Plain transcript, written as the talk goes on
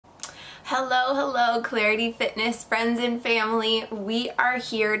Hello, hello, Clarity Fitness friends and family. We are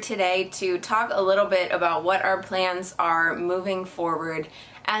here today to talk a little bit about what our plans are moving forward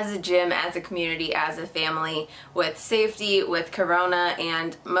as a gym, as a community, as a family, with safety, with Corona,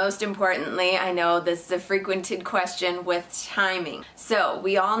 and most importantly, I know this is a frequented question, with timing. So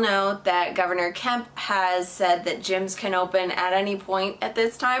we all know that Governor Kemp has said that gyms can open at any point at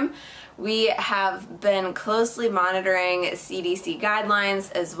this time. We have been closely monitoring CDC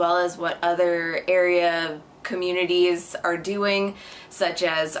guidelines as well as what other area communities are doing, such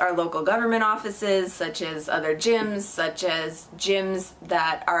as our local government offices, such as other gyms, such as gyms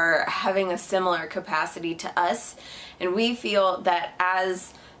that are having a similar capacity to us. And we feel that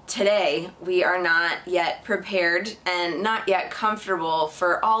as today, we are not yet prepared and not yet comfortable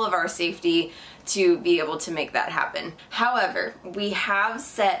for all of our safety to be able to make that happen. However, we have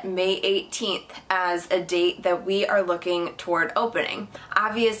set May 18th as a date that we are looking toward opening.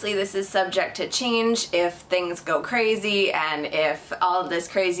 Obviously, this is subject to change if things go crazy and if all of this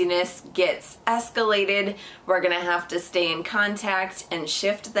craziness gets escalated. We're gonna have to stay in contact and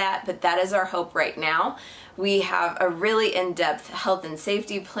shift that, but that is our hope right now. We have a really in-depth health and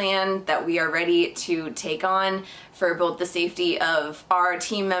safety plan that we are ready to take on for both the safety of our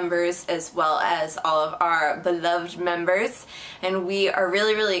team members as well as all of our beloved members, and we are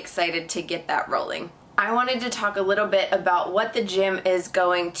really excited to get that rolling. I wanted to talk a little bit about what the gym is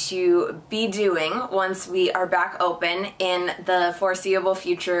going to be doing once we are back open in the foreseeable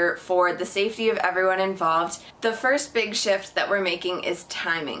future for the safety of everyone involved. The first big shift that we're making is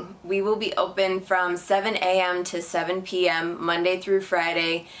timing. We will be open from 7 a.m. to 7 p.m. Monday through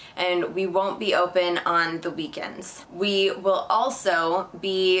Friday, and we won't be open on the weekends. We will also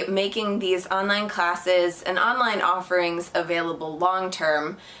be making these online classes and online offerings available long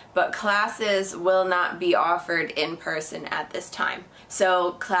term, but classes will not be offered in person at this time.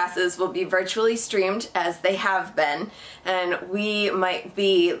 So classes will be virtually streamed as they have been, and we might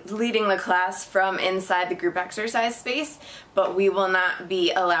be leading the class from inside the group exercise space, but we will not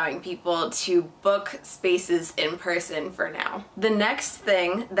be allowing people to book spaces in person for now. The next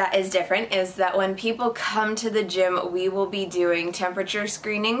thing that is different is that when people come to the gym, we will be doing temperature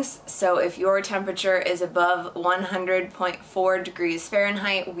screenings. So if your temperature is above 100.4 degrees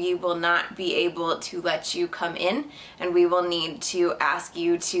Fahrenheit, we will not be able to let you come in, and we will need to ask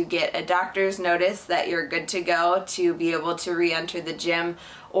you to get a doctor's notice that you're good to go to be able to re-enter the gym,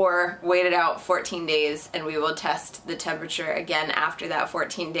 or wait it out 14 days and we will test the temperature again after that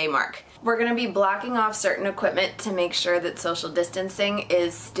 14-day mark. We're going to be blocking off certain equipment to make sure that social distancing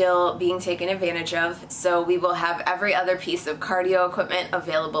is still being taken advantage of. So we will have every other piece of cardio equipment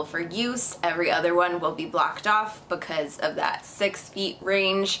available for use. Every other one will be blocked off because of that 6 feet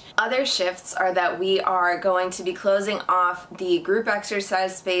range. Other shifts are that we are going to be closing off the group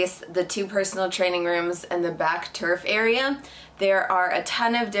exercise space, the 2 personal training rooms, and the back turf area. There are a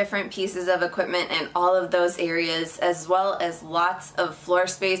ton of different pieces of equipment in all of those areas, as well as lots of floor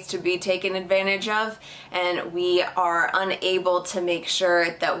space to be taken advantage of, and we are unable to make sure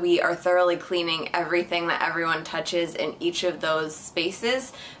that we are thoroughly cleaning everything that everyone touches in each of those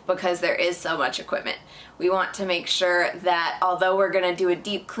spaces because there is so much equipment. We want to make sure that although we're going to do a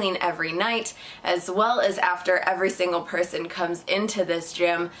deep clean every night, as well as after every single person comes into this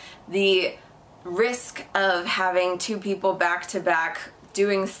gym, the risk of having 2 people back to back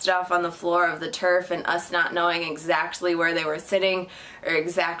doing stuff on the floor of the turf and us not knowing exactly where they were sitting or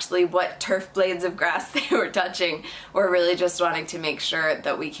exactly what turf blades of grass they were touching, we're really just wanting to make sure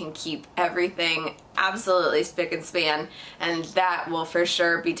that we can keep everything absolutely spick and span, and that will for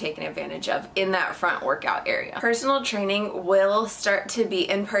sure be taken advantage of in that front workout area. Personal training will start to be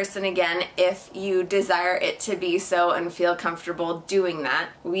in person again if you desire it to be so and feel comfortable doing that.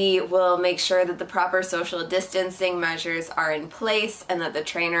 We will make sure that the proper social distancing measures are in place and that the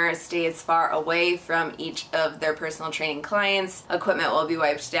trainer stays far away from each of their personal training clients. Equipment will be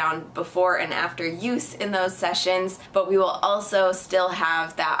wiped down before and after use in those sessions, but we will also still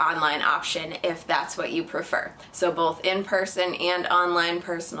have that online option if that's what you prefer. So both in-person and online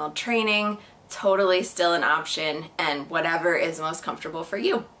personal training, totally still an option, and whatever is most comfortable for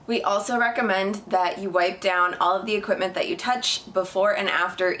you. We also recommend that you wipe down all of the equipment that you touch before and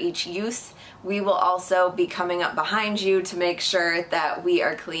after each use. We will also be coming up behind you to make sure that we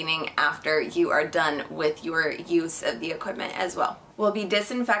are cleaning after you are done with your use of the equipment as well. We'll be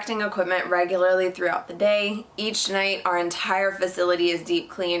disinfecting equipment regularly throughout the day. Each night, our entire facility is deep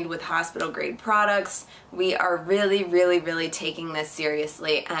cleaned with hospital grade products. We are really taking this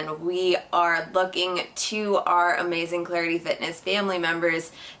seriously, and we are looking to our amazing Clarity Fitness family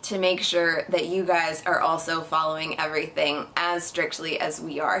members to make sure that you guys are also following everything as strictly as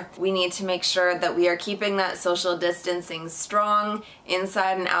we are. We need to make sure that we are keeping that social distancing strong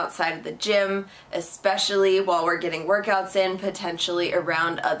inside and outside of the gym, especially while we're getting workouts in, potentially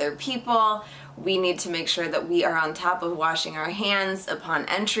around other people. We need to make sure that we are on top of washing our hands upon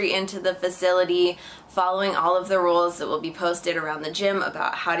entry into the facility, following all of the rules that will be posted around the gym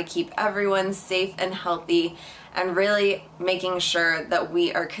about how to keep everyone safe and healthy, and really making sure that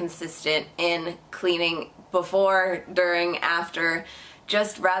we are consistent in cleaning before, during, after.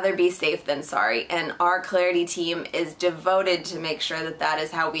 Just rather be safe than sorry, and our Clarity team is devoted to make sure that that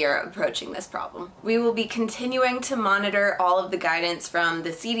is how we are approaching this problem. We will be continuing to monitor all of the guidance from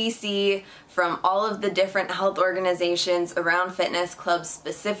the CDC, from all of the different health organizations around fitness clubs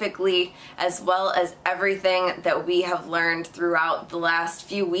specifically, as well as everything that we have learned throughout the last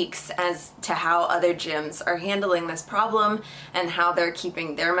few weeks as to how other gyms are handling this problem and how they're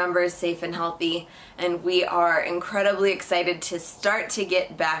keeping their members safe and healthy. And we are incredibly excited to start to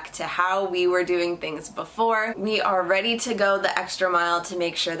get back to how we were doing things before. We are ready to go the extra mile to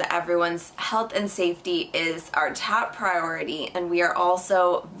make sure that everyone's health and safety is our top priority, and we are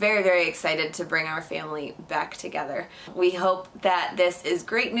also very excited to bring our family back together. We hope that this is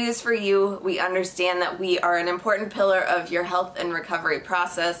great news for you. We understand that we are an important pillar of your health and recovery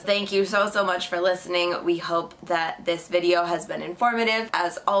process. Thank you so much for listening. We hope that this video has been informative.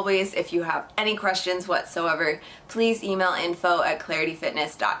 As always, if you have any questions whatsoever, please email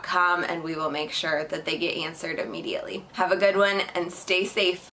info@clarityfitness.com and we will make sure that they get answered immediately. Have a good one and stay safe.